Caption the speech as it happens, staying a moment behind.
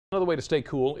Another way to stay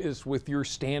cool is with your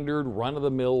standard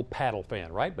run-of-the-mill paddle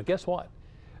fan, right? But guess what?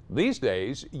 These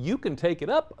days, you can take it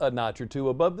up a notch or two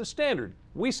above the standard.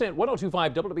 We sent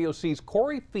 1025 WWOC's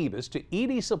Corey Phoebus to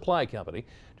ED Supply Company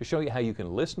to show you how you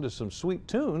can listen to some sweet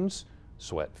tunes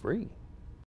sweat-free.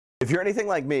 If you're anything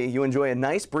like me, you enjoy a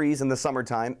nice breeze in the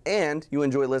summertime and you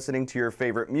enjoy listening to your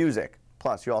favorite music.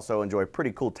 Plus, you also enjoy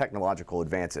pretty cool technological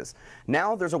advances.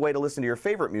 Now there's a way to listen to your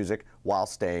favorite music while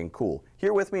staying cool.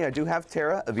 Here with me, I do have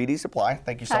Tara of ED Supply.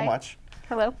 Thank you so Hi. much.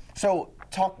 Hello. So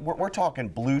we're talking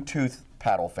Bluetooth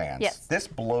paddle fans. Yes. This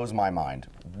blows my mind.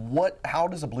 How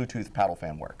does a Bluetooth paddle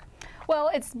fan work?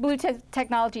 Well, it's Bluetooth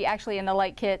technology actually in the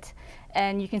light kit,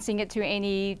 and you can sync it to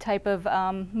any type of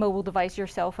mobile device, your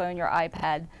cell phone, your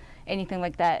iPad, anything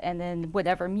like that, and then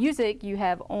whatever music you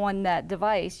have on that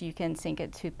device, you can sync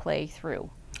it to play through.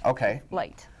 Okay.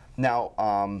 Light. Now,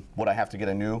 would I have to get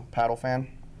a new paddle fan?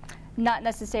 Not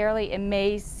necessarily. It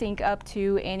may sync up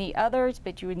to any others,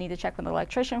 but you would need to check with an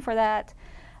electrician for that.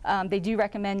 They do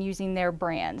recommend using their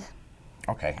brand.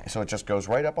 Okay, so it just goes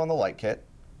right up on the light kit.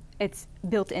 It's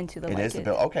built into the light kit. It is the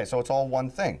built. Okay, so it's all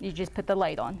one thing. You just put the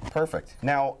light on. Perfect.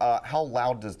 Now, how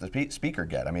loud does the speaker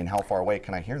get? I mean, how far away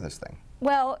can I hear this thing?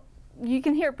 Well, you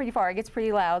can hear it pretty far. It gets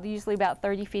pretty loud. Usually about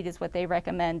 30 feet is what they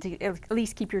recommend to at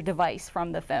least keep your device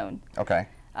from the phone. Okay.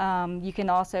 You can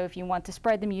also, if you want to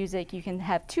spread the music, you can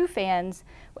have two fans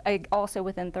also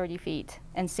within 30 feet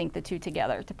and sync the two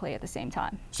together to play at the same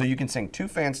time. So you can sync two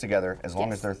fans together as long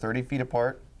Yes. as they're 30 feet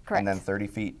apart. Correct. And then 30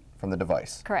 feet from the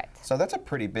device. Correct. So that's a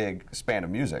pretty big span of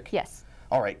music. Yes.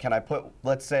 All right, can I put,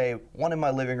 let's say, one in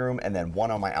my living room and then one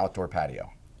on my outdoor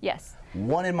patio? Yes.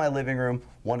 One in my living room,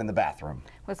 one in the bathroom.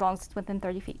 As long as it's within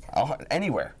 30 feet. Oh,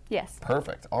 anywhere? Yes.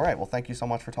 Perfect. All right, well, thank you so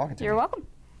much for talking to me. You're welcome.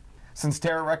 Since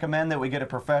Tara recommended that we get a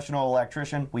professional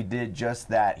electrician, we did just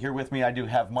that. Here with me, I do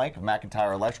have Mike of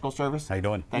McIntyre Electrical Service. How you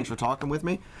doing? Thanks for talking with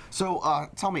me. So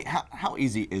tell me, how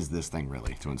easy is this thing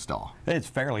really to install? It's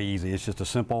fairly easy. It's just a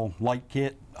simple light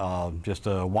kit, just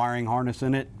a wiring harness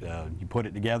in it. You put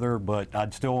it together, but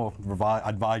I'd still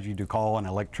advise you to call an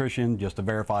electrician just to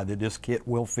verify that this kit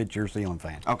will fit your ceiling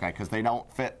fan. Okay, because they don't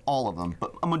fit all of them,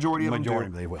 but a majority of them do.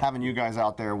 They will. Having you guys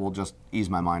out there will just ease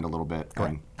my mind a little bit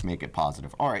and make it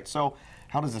positive. All right, so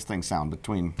how does this thing sound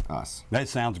between us? That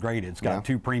sounds great. It's got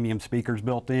two premium speakers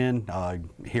built in.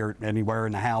 Hear it anywhere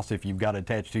in the house if you've got it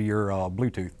attached to your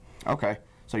Bluetooth. Okay,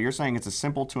 so you're saying it's as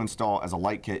simple to install as a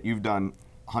light kit. You've done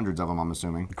hundreds of them, I'm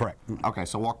assuming. Correct. Okay,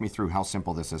 so walk me through how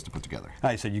simple this is to put together.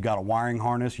 Like I said, you got a wiring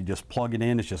harness. You just plug it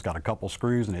in. It's just got a couple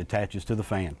screws and it attaches to the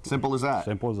fan. Simple as that.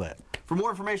 Simple as that. For more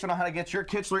information on how to get your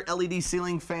Kichler LED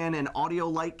ceiling fan and audio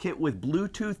light kit with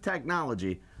Bluetooth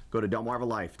technology, go to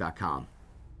delmarvalife.com.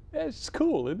 It's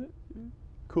cool, isn't it?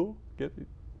 Cool. Get it?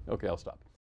 Okay, I'll stop.